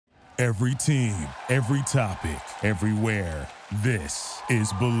Every team, every topic, everywhere. This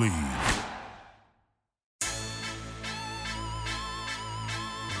is BLEAV.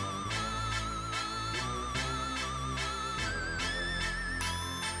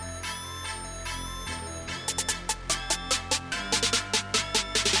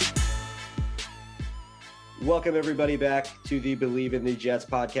 Welcome, everybody, back to the Believe in the Jets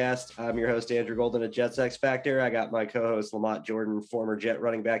podcast. I'm your host, Andrew Golden at Jets X Factor. I got my co-host, LaMont Jordan, former Jet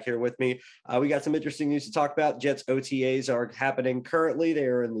running back, here with me. We got some interesting news to talk about. Jets OTAs are happening currently. They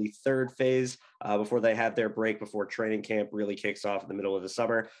are in the third phase before they have their break before training camp really kicks off in the middle of the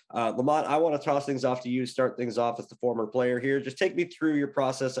summer. LaMont, I want to toss things off to you, start things off as the former player here. Just take me through your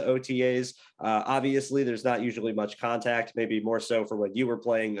process of OTAs. Obviously, there's not usually much contact, maybe more so for when you were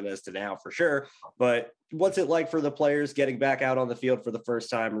playing than as to now for sure. But what's it like for the players getting back out on the field for the first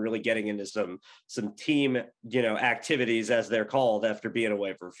time and really getting into some team, activities as they're called after being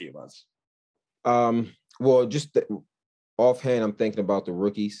away for a few months? Well, just offhand, I'm thinking about the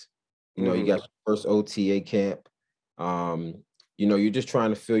rookies. You got your first OTA camp. You're just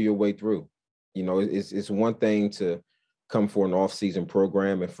trying to feel your way through. It's one thing to come for an off-season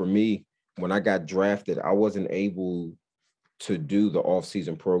program. And for me, when I got drafted, I wasn't able to do the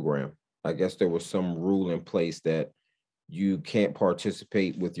off-season program. I guess there was some rule in place that you can't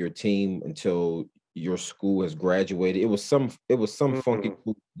participate with your team until your school has graduated. It was some funky rule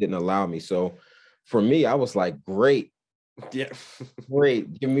that didn't allow me. So for me, I was like, great. Yeah.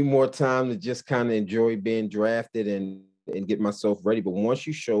 Great. Give me more time to just kind of enjoy being drafted and get myself ready. But once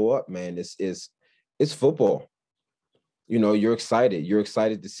you show up, man, it's football. You're excited. You're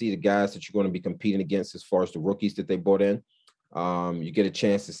excited to see the guys that you're going to be competing against as far as the rookies that they brought in. You get a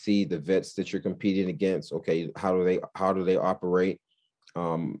chance to see the vets that you're competing against. Okay, how do they operate?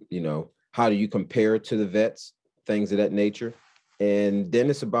 How do you compare to the vets? Things of that nature. And then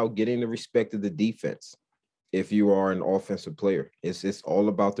it's about getting the respect of the defense. If you are an offensive player, it's all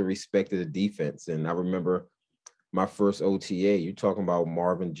about the respect of the defense. And I remember my first OTA, you're talking about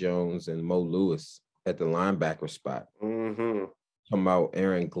Marvin Jones and Mo Lewis at the linebacker spot. Talking about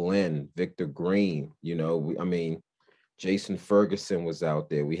Aaron Glenn, Victor Green, Jason Ferguson was out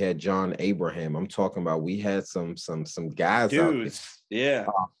there. We had John Abraham. I'm talking about we had some guys dudes out there. Yeah.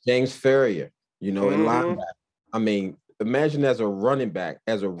 James Ferrier, in linebacker. I mean, imagine as a running back,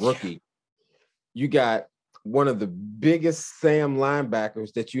 as a rookie, you got one of the biggest Sam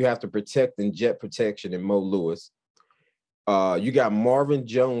linebackers that you have to protect in jet protection in Mo Lewis. You got Marvin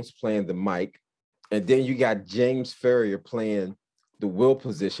Jones playing the mic, and then you got James Ferrier playing the will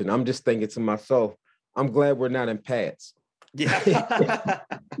position. I'm just thinking to myself, I'm glad we're not in pads. Yeah.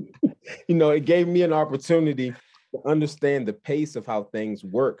 It gave me an opportunity to understand the pace of how things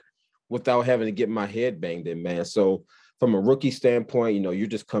work without having to get my head banged in, man. So from a rookie standpoint, you're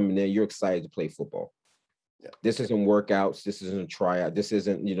just coming in, you're excited to play football. Yeah. This isn't workouts. This isn't a tryout. This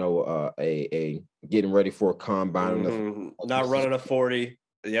isn't, a getting ready for a combine. Not running a 40.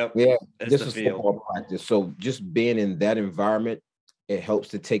 Yep. Yeah. This is football practice. So just being in that environment, it helps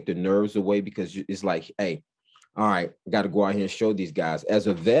to take the nerves away because it's like, hey, all right, got to go out here and show these guys. As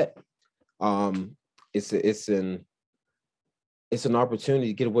a vet, it's an opportunity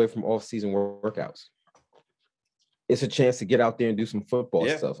to get away from off-season workouts. It's a chance to get out there and do some football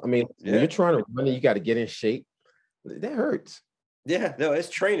stuff. I mean, when you're trying to run and you got to get in shape, that hurts. Yeah, no, it's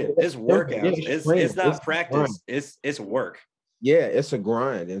training. It's workouts. It's not practice. It's work. Yeah, it's a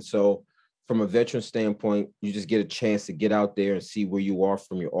grind. And so from a veteran standpoint, you just get a chance to get out there and see where you are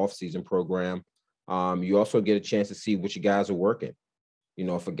from your off-season program. You also get a chance to see what you guys are working.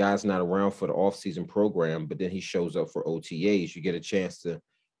 If a guy's not around for the off-season program, but then he shows up for OTAs, you get a chance to,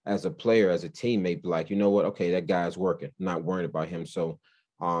 as a player, as a teammate, be like, you know what? Okay, that guy's working. I'm not worried about him. So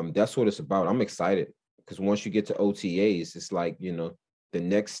that's what it's about. I'm excited because once you get to OTAs, it's like, the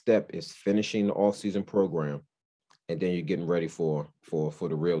next step is finishing the off-season program. And then you're getting ready for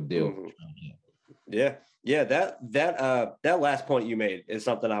the real deal. Yeah. That last point you made is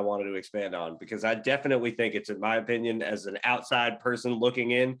something I wanted to expand on because I definitely think it's, in my opinion, as an outside person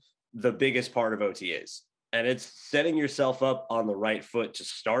looking in, the biggest part of OTAs. And it's setting yourself up on the right foot to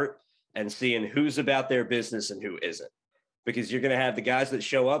start and seeing who's about their business and who isn't. Because you're going to have the guys that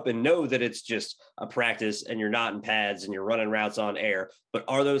show up and know that it's just a practice and you're not in pads and you're running routes on air. But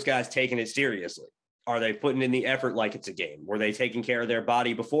are those guys taking it seriously? Are they putting in the effort like it's a game? Were they taking care of their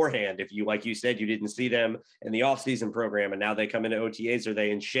body beforehand? If you, like you said, you didn't see them in the off-season program and now they come into OTAs, are they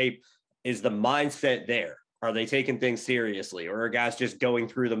in shape? Is the mindset there? Are they taking things seriously, or are guys just going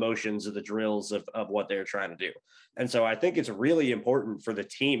through the motions of the drills of what they're trying to do? And so I think it's really important for the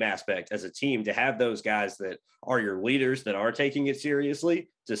team aspect as a team to have those guys that are your leaders, that are taking it seriously,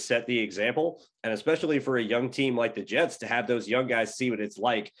 to set the example. And especially for a young team like the Jets, to have those young guys see what it's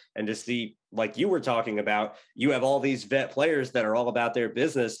like, and to see, like you were talking about, you have all these vet players that are all about their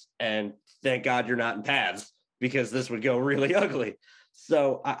business, and thank God you're not in pads, because this would go really ugly.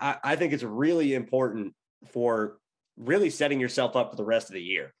 So I think it's really important for really setting yourself up for the rest of the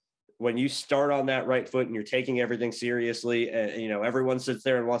year. When you start on that right foot and you're taking everything seriously, and everyone sits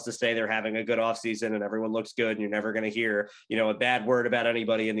there and wants to say they're having a good offseason and everyone looks good, and you're never going to hear, a bad word about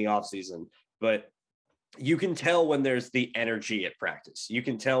anybody in the offseason. But you can tell when there's the energy at practice. You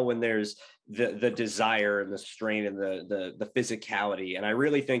can tell when there's the desire and the strain and the physicality. And I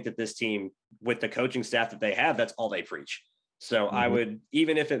really think that this team, with the coaching staff that they have, that's all they preach. So I would,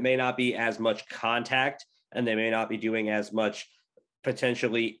 even if it may not be as much contact and they may not be doing as much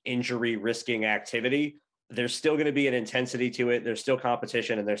potentially injury risking activity, there's still going to be an intensity to it. There's still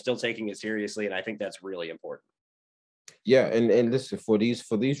competition, and they're still taking it seriously. And I think that's really important. Yeah. And listen, for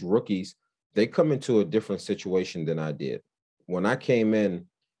these rookies, they come into a different situation than I did. When I came in,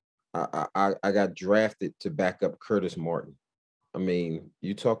 I got drafted to back up Curtis Martin. I mean,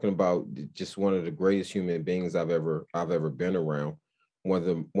 you're talking about just one of the greatest human beings I've ever been around.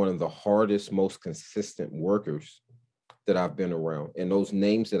 One of the hardest, most consistent workers that I've been around. And those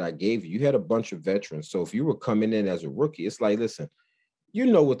names that I gave you had a bunch of veterans. So if you were coming in as a rookie, it's like, listen, you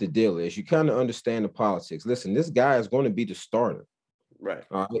know what the deal is. You kind of understand the politics. Listen, this guy is going to be the starter. Right.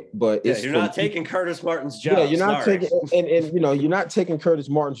 But yeah, you're not taking Curtis Martin's job. Yeah, you're not taking, and you're not taking Curtis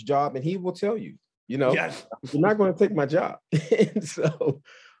Martin's job, and he will tell you, yes. you're not going to take my job. And so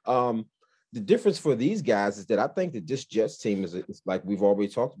the difference for these guys is that I think that this Jets team is like we've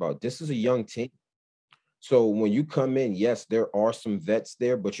already talked about. This is a young team. So when you come in, yes, there are some vets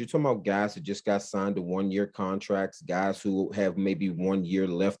there, but you're talking about guys that just got signed to 1-year contracts, guys who have maybe 1 year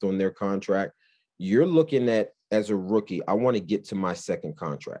left on their contract. You're looking at, as a rookie, I want to get to my second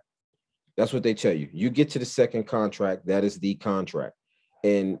contract. That's what they tell you. You get to the second contract, that is the contract.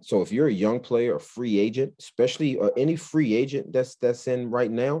 And so if you're a young player, a free agent, especially any free agent that's in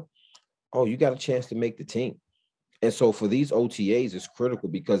right now, you got a chance to make the team. And so for these OTAs, it's critical,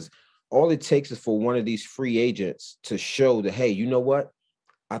 because all it takes is for one of these free agents to show that, hey, you know what?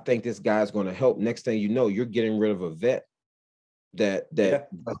 I think this guy's going to help. Next thing you know, you're getting rid of a vet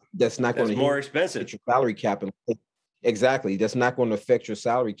that's not going to more expensive your salary cap. Exactly. That's not going to affect your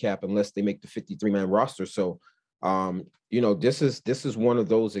salary cap unless they make the 53-man roster. So, this is one of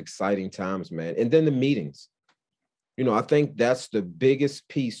those exciting times, man. And then the meetings, I think that's the biggest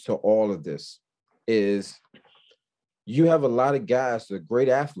piece to all of this is you have a lot of guys that are great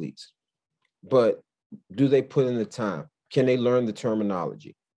athletes, but do they put in the time? Can they learn the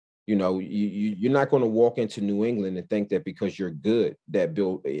terminology? You're not going to walk into New England and think that because you're good that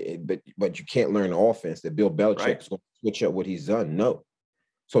but you can't learn the offense, that Bill Belichick is going to switch up what he's done. No.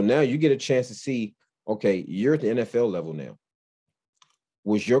 So now you get a chance to see, okay, you're at the NFL level now.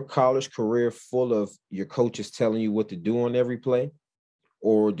 Was your college career full of your coaches telling you what to do on every play?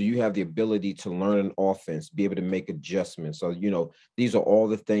 Or do you have the ability to learn an offense, be able to make adjustments? So, these are all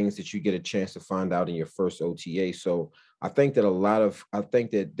the things that you get a chance to find out in your first OTA. So I think that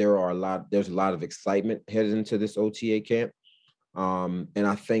there's a lot of excitement headed into this OTA camp. And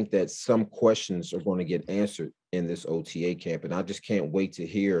I think that some questions are going to get answered in this OTA camp. And I just can't wait to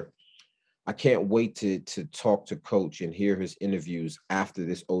hear. I can't wait to talk to Coach and hear his interviews after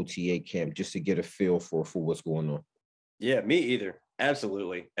this OTA camp, just to get a feel for what's going on. Yeah, me either.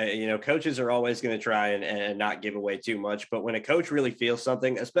 Absolutely. Coaches are always going to try and not give away too much. But when a coach really feels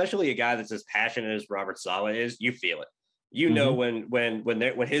something, especially a guy that's as passionate as Robert Saleh is, you feel it.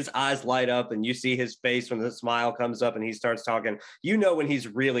 When his eyes light up and you see his face when the smile comes up and he starts talking, when he's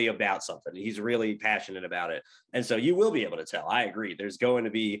really about something, he's really passionate about it. And so you will be able to tell. I agree. There's going to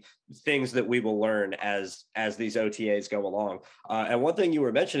be things that we will learn as these OTAs go along. And one thing you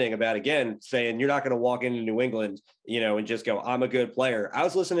were mentioning about, again, saying you're not going to walk into New England, and just go, I'm a good player. I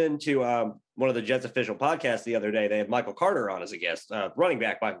was listening to one of the Jets official podcasts the other day. They had Michael Carter on as a guest, running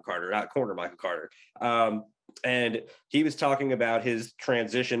back Michael Carter, not corner Michael Carter. And he was talking about his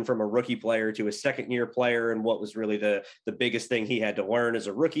transition from a rookie player to a second-year player and what was really the biggest thing he had to learn as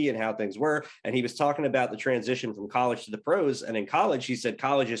a rookie and how things were. And he was talking about the transition from college to the pros. And in college, he said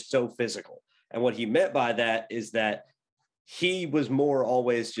college is so physical. And what he meant by that is that he was more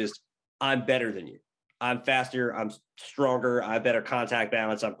always just, I'm better than you. I'm faster. I'm stronger. I have better contact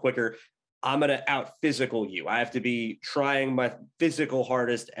balance. I'm quicker. I'm going to out physical you. I have to be trying my physical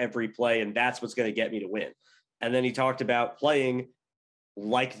hardest every play, and that's what's going to get me to win. And then he talked about playing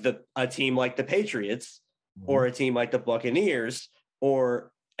like a team like the Patriots or a team like the Buccaneers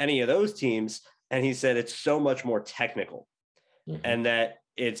or any of those teams. And he said it's so much more technical and that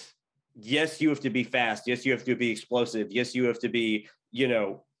it's, yes, you have to be fast. Yes, you have to be explosive. Yes, you have to be,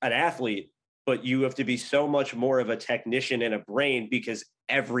 an athlete, but you have to be so much more of a technician and a brain because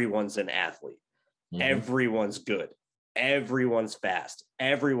everyone's an athlete. Everyone's good. Everyone's fast.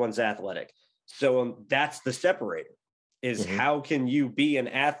 Everyone's athletic. So that's the separator is how can you be an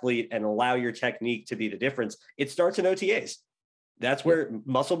athlete and allow your technique to be the difference? It starts in OTAs. That's where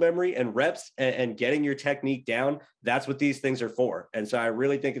muscle memory and reps and getting your technique down, that's what these things are for. And so I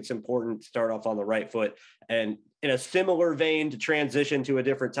really think it's important to start off on the right foot. And in a similar vein to transition to a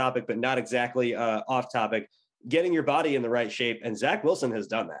different topic, but not exactly off topic, getting your body in the right shape. And Zach Wilson has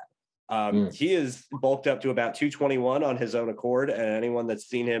done that. He is bulked up to about 221 on his own accord. And anyone that's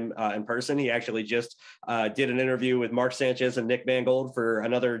seen him in person, he actually just did an interview with Mark Sanchez and Nick Mangold for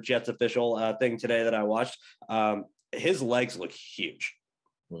another Jets official thing today that I watched. His legs look huge.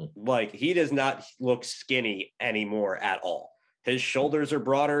 Like he does not look skinny anymore at all. His shoulders are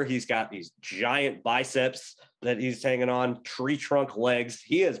broader. He's got these giant biceps that he's hanging on, tree trunk legs.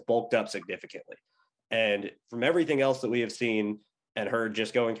 He has bulked up significantly. And from everything else that we have seen and heard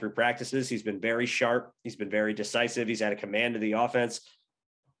just going through practices, he's been very sharp. He's been very decisive. He's had a command of the offense.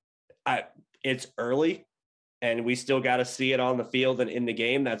 It's early. And we still got to see it on the field and in the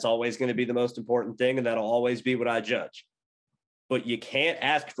game. That's always going to be the most important thing. And that'll always be what I judge. But you can't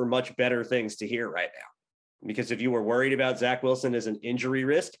ask for much better things to hear right now. Because if you were worried about Zach Wilson as an injury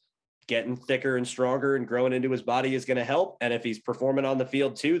risk, getting thicker and stronger and growing into his body is going to help. And if he's performing on the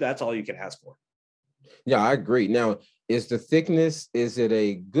field too, that's all you can ask for. Yeah, I agree. Now, is the thickness, is it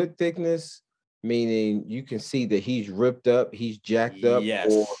a good thickness? Meaning you can see that he's ripped up, he's jacked up?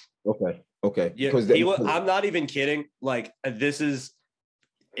 Yes. Okay. Yeah, I'm not even kidding. Like this is,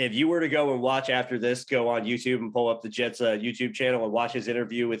 if you were to go and watch after this, go on YouTube and pull up the Jets YouTube channel and watch his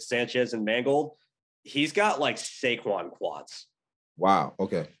interview with Sanchez and Mangold, he's got like Saquon quads. Wow.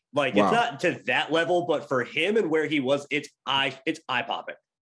 Okay. Like it's not to that level, but for him and where he was, it's eye popping.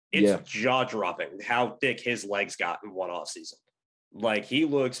 It's jaw dropping how thick his legs got in one off season. Like he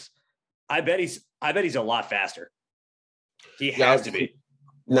looks, I bet he's a lot faster. He has to be.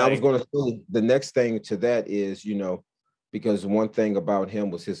 Now, I was going to say the next thing to that is, because one thing about him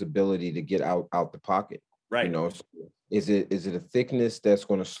was his ability to get out the pocket. Right. Is it a thickness that's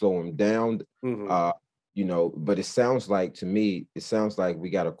going to slow him down? But it sounds like to me, we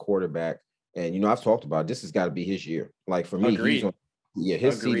got a quarterback, and I've talked about this has got to be his year. Like for me,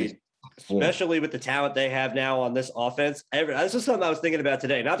 his season. Especially with the talent they have now on this offense. This is something I was thinking about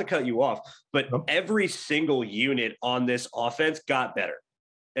today, not to cut you off, but every single unit on this offense got better.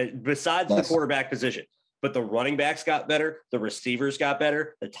 Besides the quarterback position, but the running backs got better, the receivers got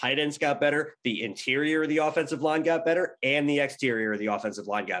better, the tight ends got better, the interior of the offensive line got better, and the exterior of the offensive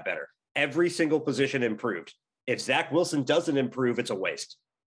line got better. Every single position improved. If Zach Wilson doesn't improve, it's a waste.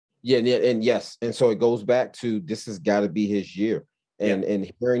 Yeah, and yes, and so it goes back to this has got to be his year. And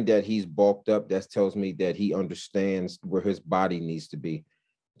hearing that he's bulked up, that tells me that he understands where his body needs to be,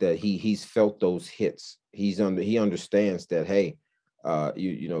 that he's felt those hits. He understands that, hey,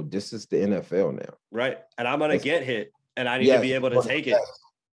 this is the NFL now. Right. And I'm going to get hit and I need to be able to take it.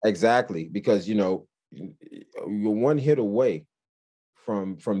 Exactly. Because, you're one hit away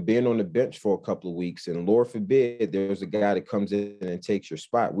from being on the bench for a couple of weeks. And Lord forbid, there's a guy that comes in and takes your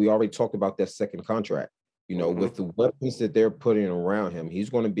spot. We already talked about that second contract, with the weapons that they're putting around him, he's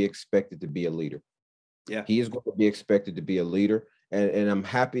going to be expected to be a leader. Yeah. He is going to be expected to be a leader. And I'm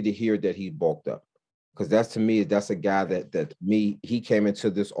happy to hear that he's bulked up. Because that's a guy that he came into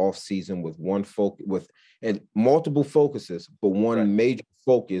this offseason with one focus and multiple focuses, but one major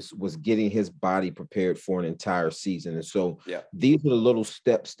focus was getting his body prepared for an entire season. And so these are the little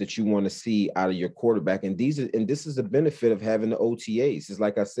steps that you want to see out of your quarterback. And this is the benefit of having the OTAs. It's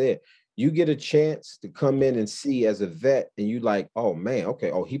like I said, you get a chance to come in and see as a vet and you like, oh man, okay.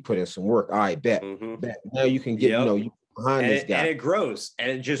 Oh, he put in some work. All right, bet. Now you can get, you behind this guy. And it grows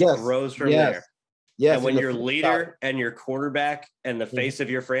and it just grows from there. Yes, and when your leader and your quarterback and the face of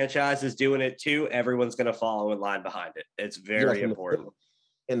your franchise is doing it too, everyone's going to follow in line behind it. It's very important.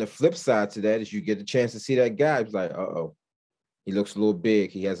 And the flip side to that is you get a chance to see that guy. He's like, he looks a little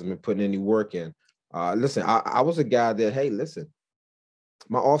big. He hasn't been putting any work in. Listen, I was a guy that, hey, listen,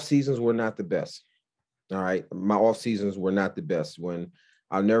 my off seasons were not the best. All right. My off seasons were not the best. When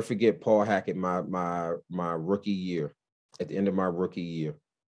I'll never forget Paul Hackett, my rookie year, at the end of my rookie year.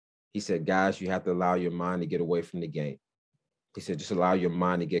 He said, guys, you have to allow your mind to get away from the game. He said, just allow your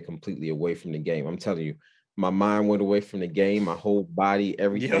mind to get completely away from the game. I'm telling you, my mind went away from the game, my whole body,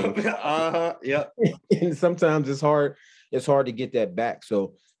 everything. Yep. Yep. And sometimes it's hard to get that back.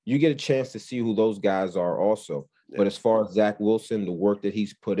 So you get a chance to see who those guys are also. Yep. But as far as Zach Wilson, the work that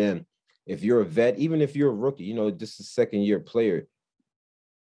he's put in, if you're a vet, even if you're a rookie, you know, this is a second-year player,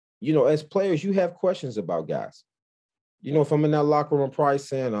 you know, as players, you have questions about guys. You know, if I'm in that locker room, I'm probably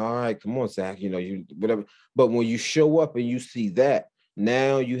saying, all right, come on, Zach, you know, you whatever. But when you show up and you see that,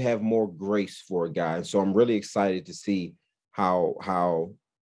 now you have more grace for a guy. And so I'm really excited to see how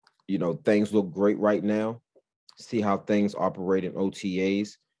you know, things look great right now, see how things operate in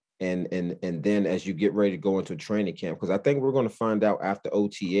OTAs. And then as you get ready to go into training camp, because I think we're going to find out after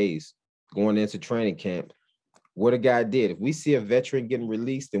OTAs going into training camp what a guy did. If we see a veteran getting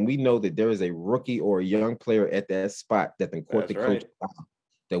released, and we know that there is a rookie or a young player at that spot that can court the coach,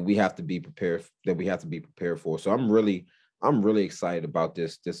 that we have to be prepared. For. So I'm really excited about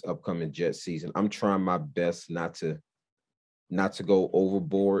this upcoming Jets season. I'm trying my best not to go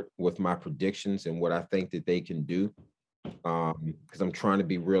overboard with my predictions and what I think that they can do, because I'm trying to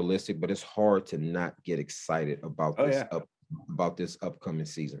be realistic. But it's hard to not get excited about this upcoming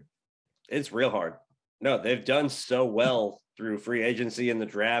season. It's real hard. No, they've done so well through free agency and the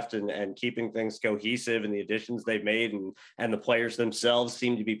draft and keeping things cohesive, and the additions they've made, and the players themselves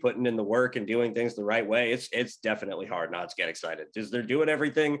seem to be putting in the work and doing things the right way. It's definitely hard not to get excited, because they're doing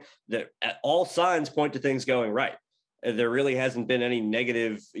everything that all signs point to things going right. There really hasn't been any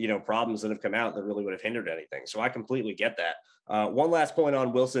negative, you know, problems that have come out that really would have hindered anything. So I completely get that. One last point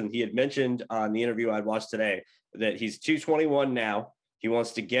on Wilson. He had mentioned on the interview I'd watched today that he's 221 now. He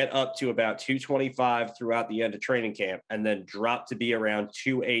wants to get up to about 225 throughout the end of training camp and then drop to be around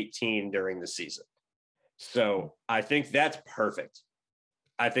 218 during the season. So I think that's perfect.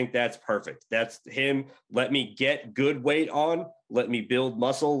 That's him. Let me get good weight on, let me build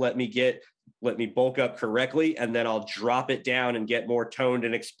muscle, let me bulk up correctly, and then I'll drop it down and get more toned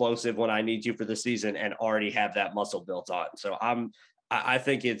and explosive when I need to for the season and already have that muscle built on. So I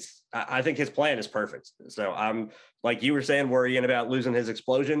think his plan is perfect. So I'm, like you were saying, worrying about losing his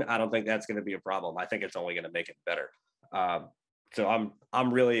explosion. I don't think that's going to be a problem. I think it's only going to make it better. So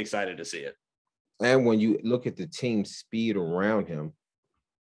I'm really excited to see it. And when you look at the team speed around him,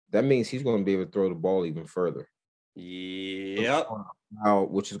 that means he's going to be able to throw the ball even further. Yep.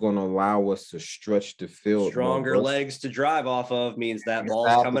 Which is going to allow us to stretch the field. Stronger legs to drive off of means that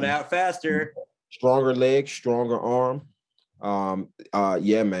ball's coming out faster. Stronger legs, stronger arm.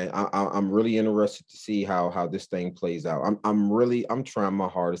 Yeah, man, I'm really interested to see how this thing plays out. I'm trying my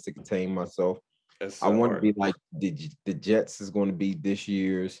hardest to contain myself. I want to be like the Jets is going to be this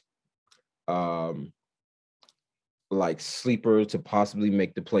year's like sleeper to possibly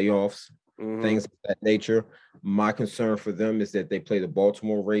make the playoffs, things of that nature. My concern for them is that they play the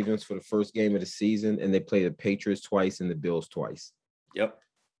Baltimore Ravens for the first game of the season, and they play the Patriots twice and the Bills twice. Yep.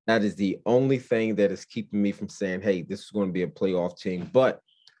 That is the only thing that is keeping me from saying, hey, this is going to be a playoff team. But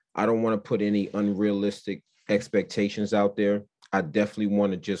I don't want to put any unrealistic expectations out there. I definitely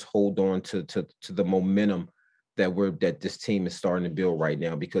want to just hold on to the momentum that this team is starting to build right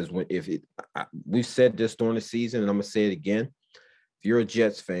now. Because we've said this during the season, and I'm going to say it again. If you're a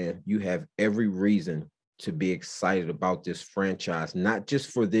Jets fan, you have every reason to be excited about this franchise, not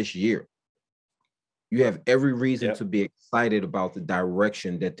just for this year. You have every reason to be excited about the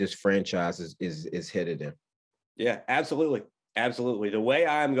direction that this franchise is headed in. Yeah, absolutely. Absolutely. The way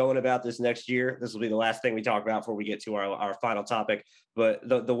I'm going about this next year, this will be the last thing we talk about before we get to our final topic. But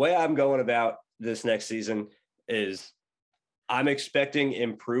the way I'm going about this next season is I'm expecting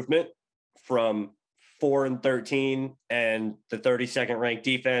improvement from 4-13 and the 32nd ranked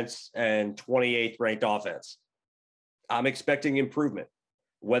defense and 28th ranked offense. I'm expecting improvement,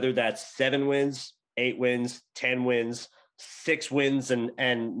 whether that's 7 wins, 8 wins, 10 wins, 6 wins, and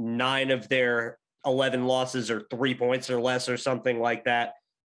 9 of their 11 losses are 3 points or less or something like that.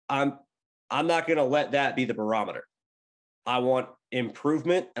 I'm not going to let that be the barometer. I want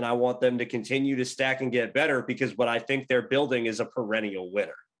improvement, and I want them to continue to stack and get better, because what I think they're building is a perennial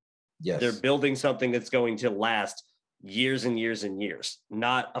winner. Yes. They're building something that's going to last years and years and years,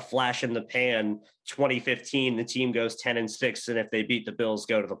 not a flash in the pan. 2015, the team goes 10-6, and if they beat the Bills,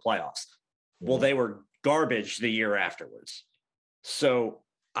 go to the playoffs. Well, they were garbage the year afterwards. So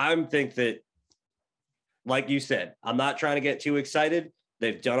I think that, like you said, I'm not trying to get too excited.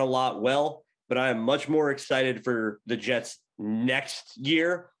 They've done a lot well, but I am much more excited for the Jets next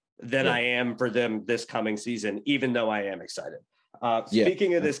year than I am for them this coming season, even though I am excited.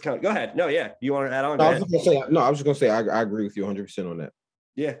 Speaking of this, go ahead. No, yeah. You want to add on? I was just going to say, I agree with you 100% on that.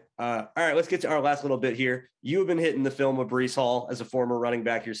 Yeah. All right, let's get to our last little bit here. You have been hitting the film of Breece Hall as a former running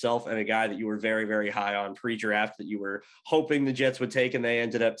back yourself, and a guy that you were very, very high on pre-draft that you were hoping the Jets would take, and they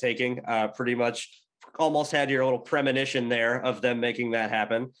ended up taking. Pretty much almost had your little premonition there of them making that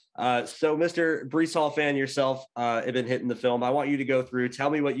happen. So, Mr. Breece Hall fan yourself, have been hitting the film. I want you to go through, tell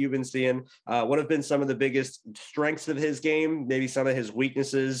me what you've been seeing. What have been some of the biggest strengths of his game, maybe some of his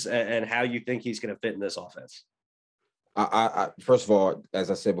weaknesses, and how you think he's going to fit in this offense? I first of all,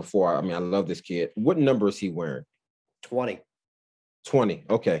 as I said before, I mean, I love this kid. What number is he wearing? 20. 20.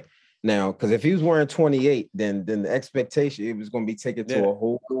 Okay. Now, because if he was wearing 28, then the expectation it was going to be taken to a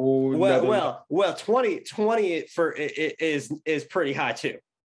whole well, 20 for it is pretty high too.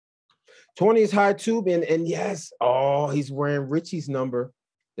 20 is high too, and yes, he's wearing Richie's number.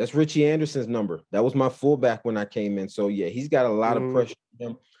 That's Richie Anderson's number. That was my fullback when I came in. So yeah, he's got a lot of pressure on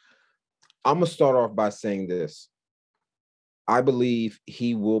him. I'm gonna start off by saying this. I believe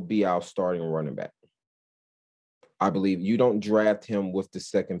he will be our starting running back. I believe you don't draft him with the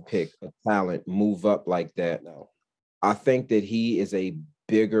second pick, a talent, move up like that. No. I think that he is a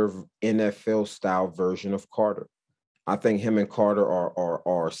bigger NFL style version of Carter. I think him and Carter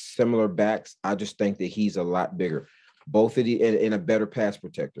are similar backs. I just think that he's a lot bigger. Both of the and a better pass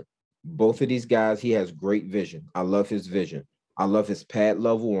protector. Both of these guys, he has great vision. I love his vision. I love his pad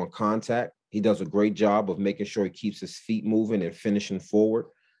level on contact. He does a great job of making sure he keeps his feet moving and finishing forward.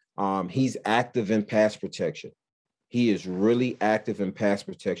 He's active in pass protection. He is really active in pass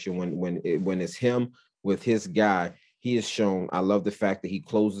protection when it's him with his guy. He has shown. I love the fact that he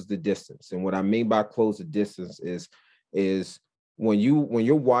closes the distance. And what I mean by close the distance is when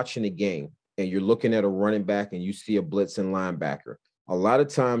you're watching a game and you're looking at a running back and you see a blitzing linebacker. A lot of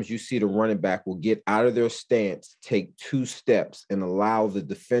times you see the running back will get out of their stance, take 2 steps, and allow the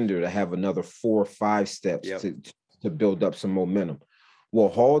defender to have another 4 or 5 steps to build up some momentum.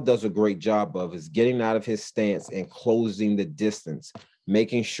 What Hall does a great job of is getting out of his stance and closing the distance,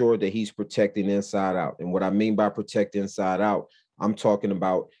 making sure that he's protecting inside out. And what I mean by protect inside out, I'm talking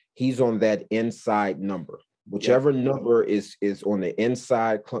about he's on that inside number. Whichever number is on the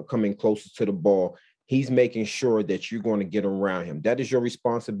inside coming closest to the ball, he's making sure that you're going to get around him. That is your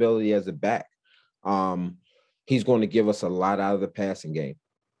responsibility as a back. He's going to give us a lot out of the passing game.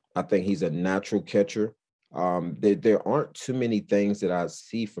 I think he's a natural catcher. There aren't too many things that I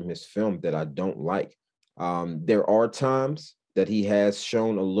see from his film that I don't like. There are times that he has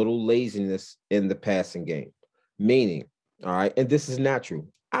shown a little laziness in the passing game, meaning, all right, and this is natural.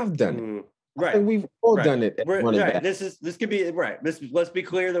 I've done it. Right. And we've all done it. Right. This could be right. Let's be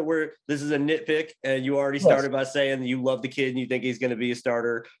clear that this is a nitpick, and you already started by saying that you love the kid and you think he's going to be a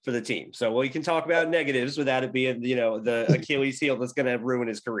starter for the team. So we can talk about negatives without it being, the Achilles heel that's going to ruin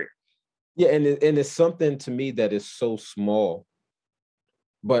his career. Yeah, and it's something to me that is so small,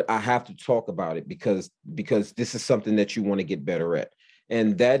 but I have to talk about it because this is something that you want to get better at.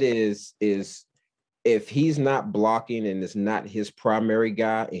 And that is if he's not blocking and it's not his primary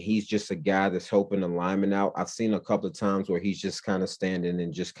guy and he's just a guy that's helping the lineman out, I've seen a couple of times where he's just kind of standing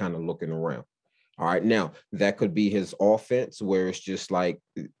and just kind of looking around. All right, now that could be his offense where it's just like,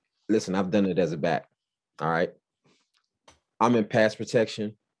 listen, I've done it as a back. All right, I'm in pass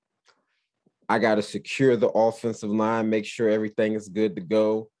protection. I got to secure the offensive line, make sure everything is good to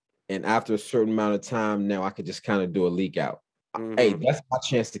go. And after a certain amount of time, now I could just kind of do a leak out. Hey, that's my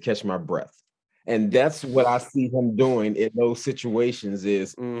chance to catch my breath. And that's what I see him doing in those situations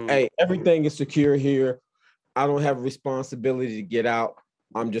is, hey, everything is secure here. I don't have a responsibility to get out.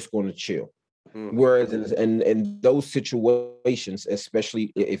 I'm just going to chill. Whereas in those situations,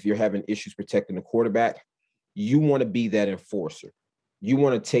 especially if you're having issues protecting the quarterback, you want to be that enforcer. You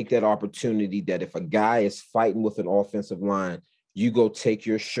want to take that opportunity that if a guy is fighting with an offensive line, you go take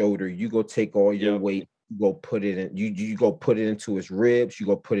your shoulder, you go take all your weight, you go put it in, you go put it into his ribs, you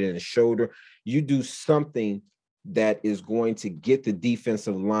go put it in his shoulder. You do something that is going to get the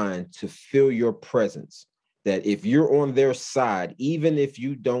defensive line to feel your presence. That if you're on their side, even if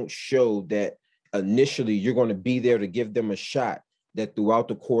you don't show that initially you're going to be there to give them a shot, that throughout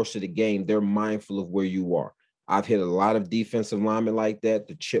the course of the game, they're mindful of where you are. I've hit a lot of defensive linemen like that,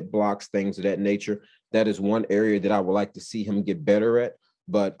 the chip blocks, things of that nature. That is one area that I would like to see him get better at.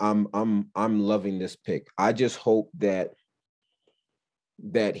 But I'm loving this pick. I just hope that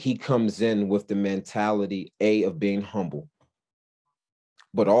he comes in with the mentality, of being humble,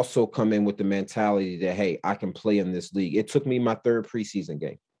 but also come in with the mentality that, hey, I can play in this league. It took me my 3rd preseason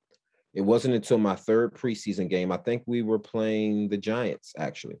game. It wasn't until my 3rd preseason game, I think we were playing the Giants,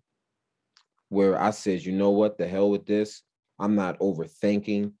 actually, where I said, you know what, the hell with this. I'm not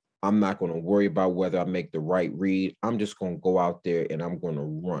overthinking. I'm not going to worry about whether I make the right read. I'm just going to go out there and I'm going to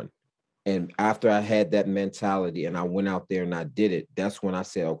run. And after I had that mentality and I went out there and I did it, that's when I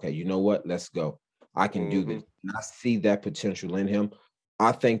said, okay, you know what? Let's go. I can do this. And I see that potential in him.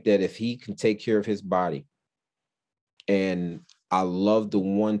 I think that if he can take care of his body, and I love the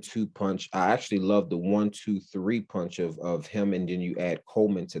 1-2 punch. I actually love the 1-2-3 punch of him. And then you add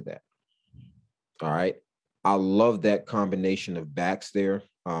Coleman to that. All right. I love that combination of backs there.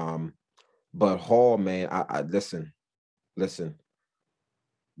 But Hall, man, I listen.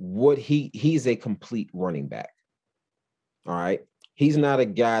 What he's a complete running back. All right. He's not a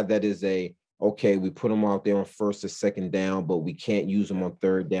guy that is okay, we put him out there on first or second down, but we can't use him on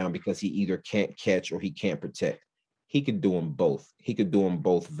third down because he either can't catch or he can't protect. He could do them both. He could do them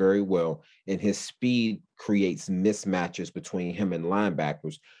both very well. And his speed creates mismatches between him and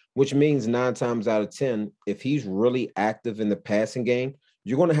linebackers, which means 9 times out of 10, if he's really active in the passing game,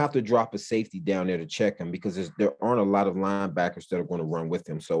 you're going to have to drop a safety down there to check him because there aren't a lot of linebackers that are going to run with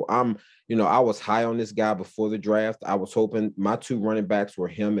him. So I was high on this guy before the draft. I was hoping my 2 running backs were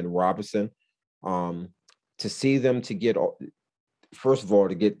him and Robinson. To see them to get, first of all,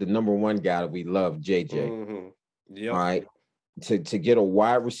 to get the number 1 guy that we love, JJ. Yep. All right. To get a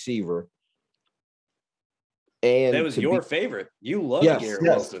wide receiver. And that was your favorite. You loved Garrett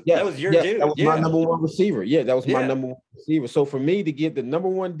Wilson. Yes, that was your dude. That was my number 1 receiver. Yeah, that was my number 1 receiver. So for me to get the number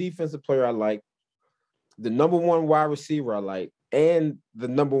 1 defensive player I like, the number 1 wide receiver I like, and the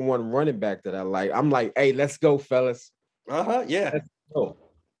number 1 running back that I like, I'm like, hey, let's go, fellas. Yeah.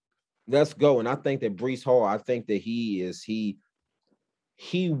 Let's go. And I think that Breece Hall, I think that he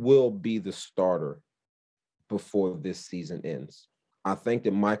will be the starter before this season ends. I think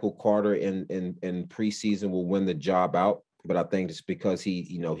that Michael Carter in preseason will win the job out, but I think it's because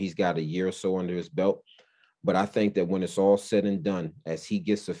he's got a year or so under his belt. But I think that when it's all said and done, as he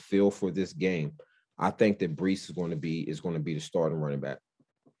gets a feel for this game, I think that Breece is going to be the starting running back.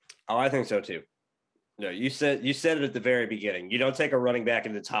 Oh, I think so too. No, you said it at the very beginning. You don't take a running back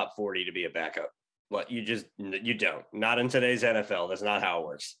in the top 40 to be a backup. But you don't. Not in today's NFL. That's not how it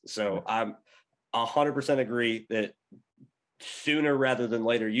works. So I'm 100% agree that sooner rather than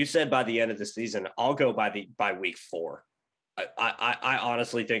later. You said by the end of the season. I'll go by week 4. I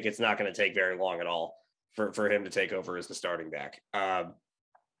honestly think it's not going to take very long at all for him to take over as the starting back.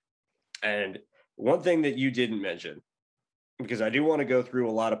 And one thing that you didn't mention, because I do want to go through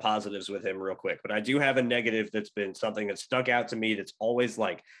a lot of positives with him real quick, but I do have a negative that's been something that stuck out to me that's always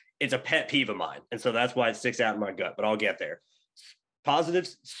it's a pet peeve of mine. And so that's why it sticks out in my gut, but I'll get there.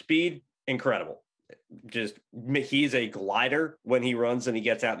 Positives, speed, incredible. Just he's a glider when he runs and he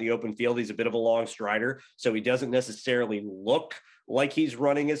gets out in the open field. He's a bit of a long strider, so he doesn't necessarily look like he's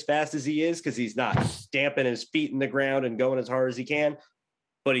running as fast as he is because he's not stamping his feet in the ground and going as hard as he can,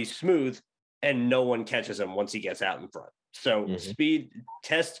 but he's smooth and no one catches him once he gets out in front. So speed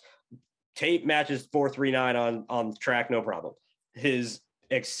test tape matches 4.39 on track, no problem. His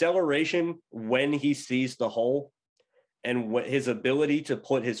acceleration when he sees the hole and his ability to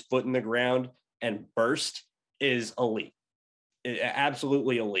put his foot in the ground and burst is elite.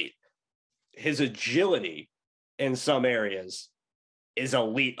 Absolutely elite. His agility in some areas is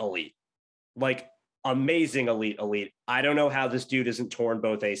elite. Like amazing elite. I don't know how this dude isn't torn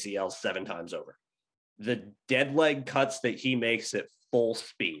both ACLs 7 times over. The dead leg cuts that he makes at full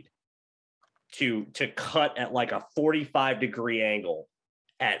speed to cut at like a 45-degree angle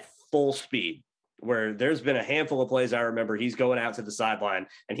at full speed, where there's been a handful of plays I remember he's going out to the sideline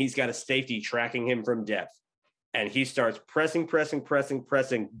and he's got a safety tracking him from depth. And he starts pressing,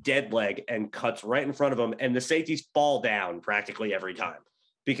 dead leg and cuts right in front of him. And the safeties fall down practically every time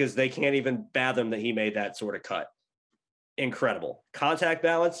because they can't even fathom that he made that sort of cut. Incredible. Contact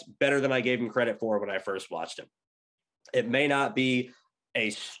balance, better than I gave him credit for when I first watched him. It may not be a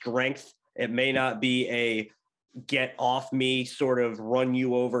strength. It may not be a get off me, sort of run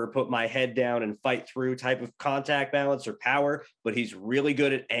you over, put my head down and fight through type of contact balance or power, but he's really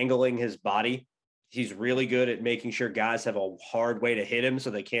good at angling his body. He's really good at making sure guys have a hard way to hit him so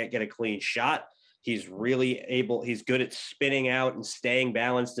they can't get a clean shot. He's good at spinning out and staying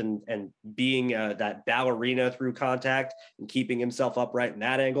balanced and being that ballerina through contact and keeping himself upright in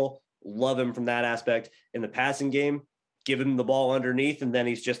that angle. Love him from that aspect. In the passing game, give him the ball underneath, and then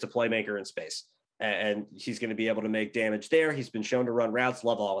he's just a playmaker in space. And he's going to be able to make damage there. He's been shown to run routes.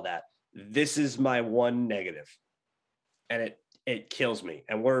 Love all of that. This is my one negative, and it kills me.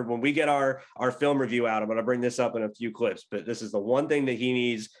 And when we get our film review out, I'm going to bring this up in a few clips, but this is the one thing that he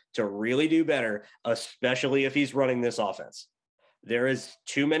needs to really do better, especially if he's running this offense. There is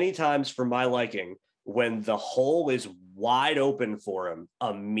too many times for my liking when the hole is wide open for him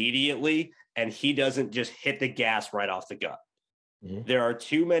immediately and he doesn't just hit the gas right off the gut. Mm-hmm. There are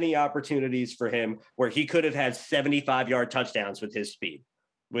too many opportunities for him where he could have had 75-yard touchdowns with his speed,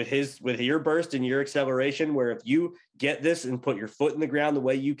 with your burst and your acceleration, where if you get this and put your foot in the ground the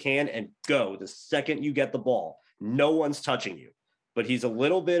way you can and go the second you get the ball, no one's touching you. But he's a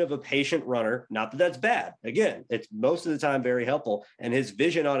little bit of a patient runner. Not that that's bad. Again, it's most of the time very helpful. And his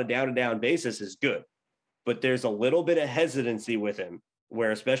vision on a down-to-down basis is good. But there's a little bit of hesitancy with him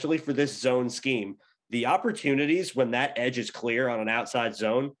where, especially for this zone scheme, the opportunities when that edge is clear on an outside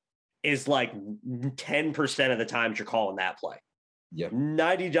zone is like 10% of the times you're calling that play. Yeah.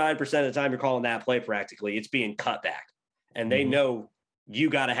 99% of the time you're calling that play practically, it's being cut back. And they know you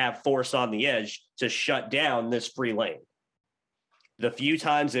got to have force on the edge to shut down this free lane. The few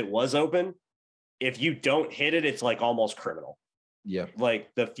times it was open, if you don't hit it, it's like almost criminal. Yeah. Like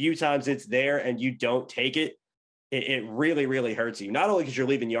the few times it's there and you don't take it, it really, really hurts you. Not only because you're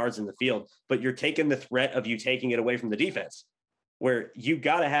leaving yards in the field, but you're taking the threat of you taking it away from the defense, where you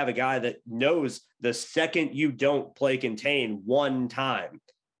got to have a guy that knows the second you don't play contain one time,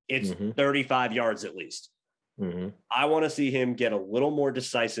 it's 35 yards at least. I want to see him get a little more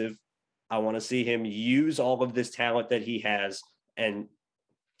decisive. I want to see him use all of this talent that he has and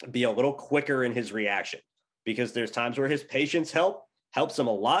be a little quicker in his reaction, because there's times where his patience helps him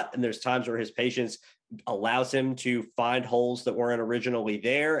a lot. And there's times where his patience allows him to find holes that weren't originally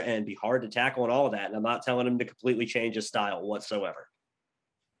there and be hard to tackle and all of that. And I'm not telling him to completely change his style whatsoever,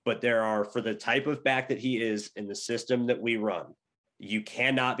 but there are, for the type of back that he is in the system that we run, you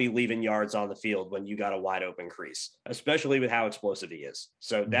cannot be leaving yards on the field when you got a wide open crease, especially with how explosive he is.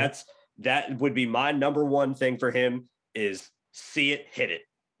 So that would be my number one thing for him, is see it, hit it,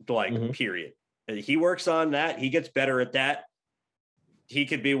 like period. He works on that. He gets better at that. He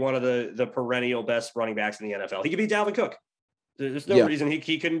could be one of the perennial best running backs in the NFL. He could be Dalvin Cook. There's no reason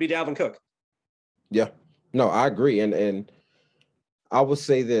he couldn't be Dalvin Cook. Yeah, no, I agree. And I will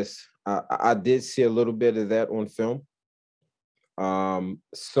say this. I did see a little bit of that on film.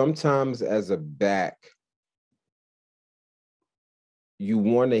 Sometimes as a back, you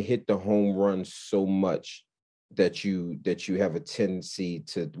want to hit the home run so much that you have a tendency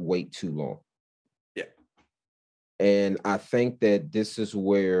to wait too long. Yeah. And I think that this is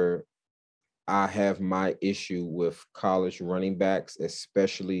where I have my issue with college running backs,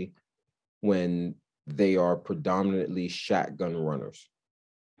 especially when they are predominantly shotgun runners.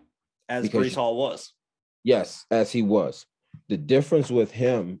 As Breece Hall was. Yes, as he was. The difference with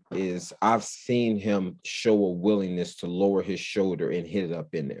him is I've seen him show a willingness to lower his shoulder and hit it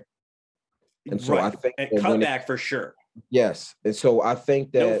up in there. And so I think cut back for sure. Yes. And so I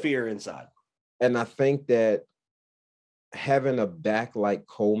think that no fear inside. And I think that having a back like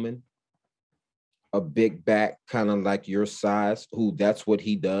Coleman, a big back kind of like your size, who that's what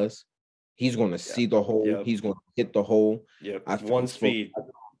he does. He's going to see the hole. Yep. He's going to hit the hole. Yep. One speed.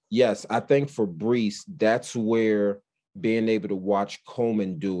 Yes. I think for Breece, that's where being able to watch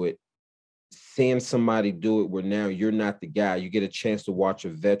Coleman do it, seeing somebody do it where now you're not the guy, you get a chance to watch a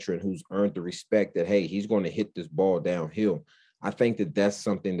veteran who's earned the respect that, hey, he's going to hit this ball downhill. I think that that's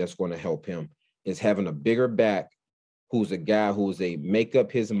something that's going to help him, is having a bigger back who's a guy who's a make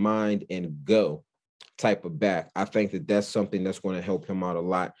up his mind and go type of back. I think that that's something that's going to help him out a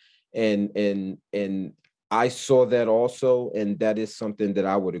lot. And I saw that also, and that is something that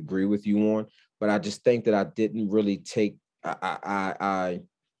I would agree with you on, but I just think that I didn't really take, I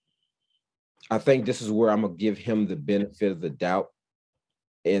think this is where I'm going to give him the benefit of the doubt,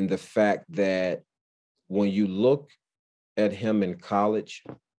 in the fact that when you look at him in college,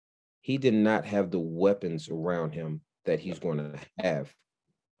 he did not have the weapons around him that he's going to have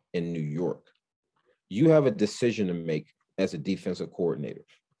in New York. You have a decision to make as a defensive coordinator.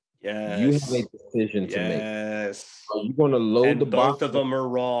 Yes. You have a decision to make. Yes. Are you going to load the box? Both of them are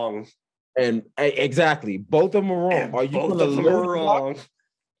wrong. And exactly, both of them are wrong. And are you both going to of them load are the wrong? Box?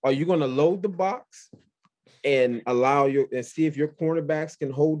 Are you going to load the box and and see if your cornerbacks can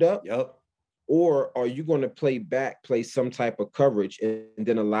hold up? Yep. Or are you going to play some type of coverage and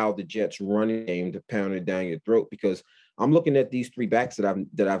then allow the Jets running game to pound it down your throat? Because I'm looking at these three backs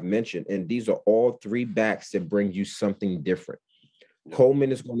that I've mentioned, and these are all three backs that bring you something different. Yep.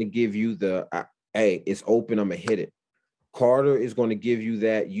 Coleman is going to give you hey, it's open, I'm going to hit it. Carter is going to give you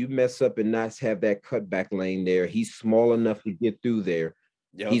that. You mess up and not have that cutback lane there. He's small enough to get through there.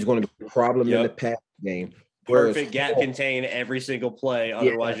 Yep. He's going to be a problem in the pass game. Perfect gap contain every single play.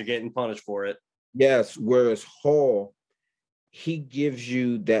 Otherwise, you're getting punished for it. Yes. Whereas Hall, he gives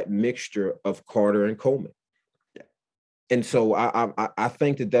you that mixture of Carter and Coleman. Yeah. And so I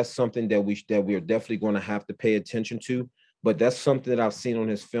think that that's something that we are definitely going to have to pay attention to. But that's something that I've seen on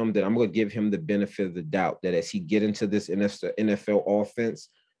his film that I'm going to give him the benefit of the doubt, that as he get into this NFL offense,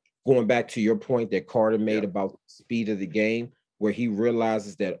 going back to your point that Carter made about the speed of the game, where he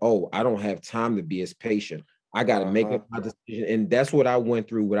realizes that, oh, I don't have time to be as patient. I got to make up my decision. And that's what I went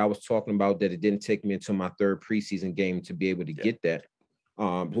through, what I was talking about, that it didn't take me until my third preseason game to be able to get that,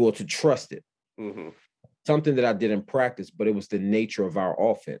 to trust it. Mm-hmm. Something that I did in practice, but it was the nature of our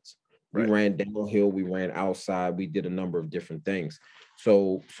offense. We ran downhill, we ran outside, we did a number of different things.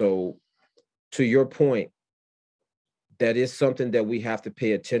 So to your point, that is something that we have to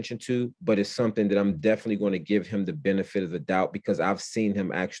pay attention to, but it's something that I'm definitely going to give him the benefit of the doubt, because I've seen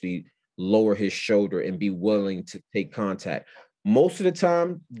him actually lower his shoulder and be willing to take contact. Most of the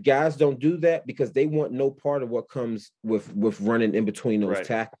time, guys don't do that because they want no part of what comes with running in between those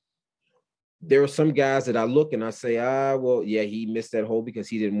tackles. There are some guys that I look and I say, he missed that hole because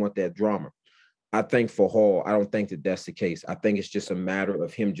he didn't want that drama. I think for Hall, I don't think that that's the case. I think it's just a matter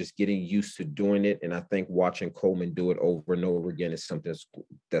of him just getting used to doing it. And I think watching Coleman do it over and over again is something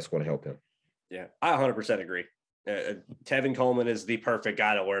that's going to help him. Yeah, I 100% agree. Tevin Coleman is the perfect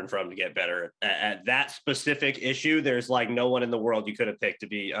guy to learn from to get better at that specific issue. There's like no one in the world you could have picked to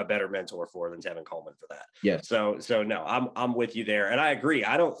be a better mentor for than Tevin Coleman for that. Yes. So no, I'm with you there. And I agree.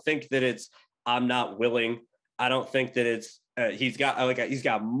 I don't think that it's, I'm not willing. I don't think that it's, he's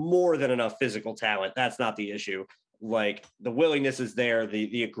got more than enough physical talent. That's not the issue. Like the willingness is there.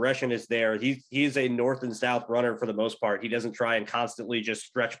 The aggression is there. He's a north and south runner for the most part. He doesn't try and constantly just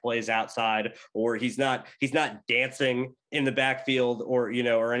stretch plays outside, or he's not dancing in the backfield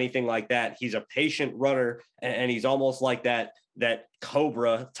or anything like that. He's a patient runner, and he's almost like that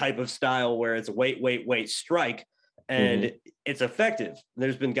Cobra type of style where it's wait, strike. And it's effective.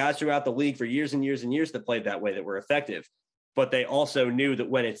 There's been guys throughout the league for years and years and years that played that way that were effective, but they also knew that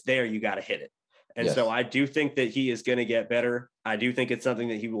when it's there, you got to hit it. And so I do think that he is going to get better. I do think it's something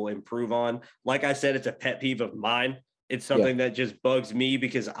that he will improve on. Like I said, it's a pet peeve of mine. It's something that just bugs me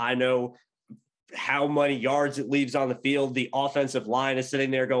because I know how many yards it leaves on the field. The offensive line is sitting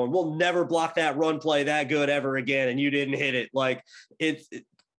there going, we'll never block that run play that good ever again. And you didn't hit it. Like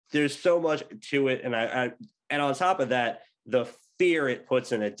there's so much to it. And on top of that, the fear it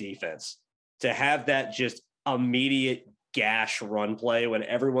puts in a defense to have that just immediate gash run play when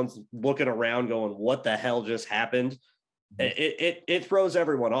everyone's looking around going, what the hell just happened? It throws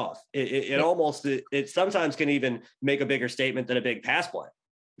everyone off. It sometimes can even make a bigger statement than a big pass play,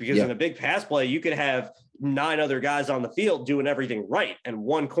 because in a big pass play, you could have 9 other guys on the field doing everything right, and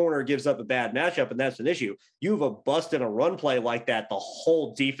one corner gives up a bad matchup, and that's an issue. You have a bust in a run play like that, the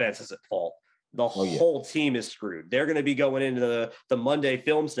whole defense is at fault. The whole team is screwed. They're going to be going into the Monday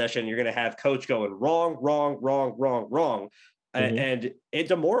film session. You're going to have coach going wrong. And it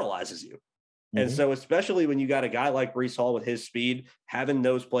demoralizes you. And so, especially when you got a guy like Breece Hall with his speed, having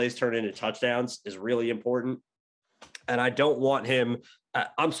those plays turn into touchdowns is really important. And I don't want him.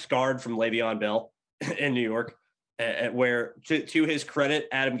 I'm scarred from Le'Veon Bell in New York, where to his credit,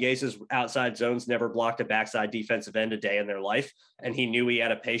 Adam Gase's outside zones never blocked a backside defensive end a day in their life. And he knew he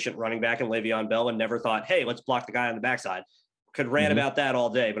had a patient running back in Le'Veon Bell and never thought, hey, let's block the guy on the backside. Could rant about that all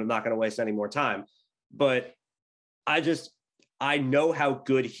day, but I'm not going to waste any more time. But I know how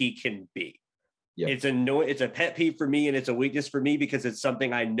good he can be. Yeah. It's a pet peeve for me, and it's a weakness for me because it's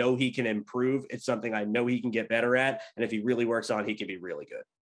something I know he can improve. It's something I know he can get better at. And if he really works on, he can be really good.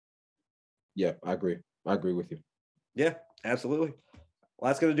 Yeah, I agree. I agree with you. Yeah, absolutely. Well,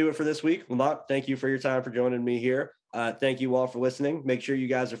 that's going to do it for this week. Lamont, thank you for your time for joining me here. Thank you all for listening. Make sure you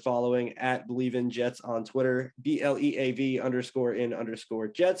guys are following at Believe in Jets on Twitter,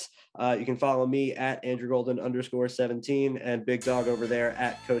 BLEAV_in_Jets. You can follow me at Andrew Golden _17 and Big Dog over there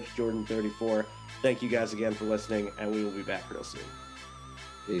at Coach Jordan 34. Thank you guys again for listening, and we will be back real soon.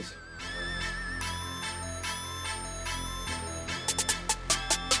 Peace.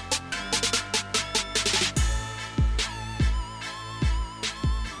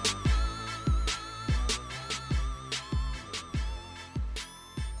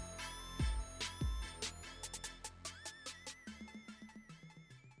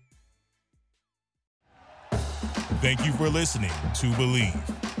 Thank you for listening to Believe.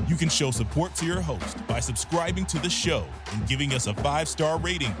 You can show support to your host by subscribing to the show and giving us a 5-star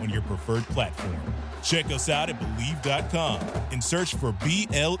rating on your preferred platform. Check us out at BLEAV.com and search for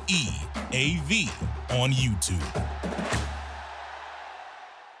BLEAV on YouTube.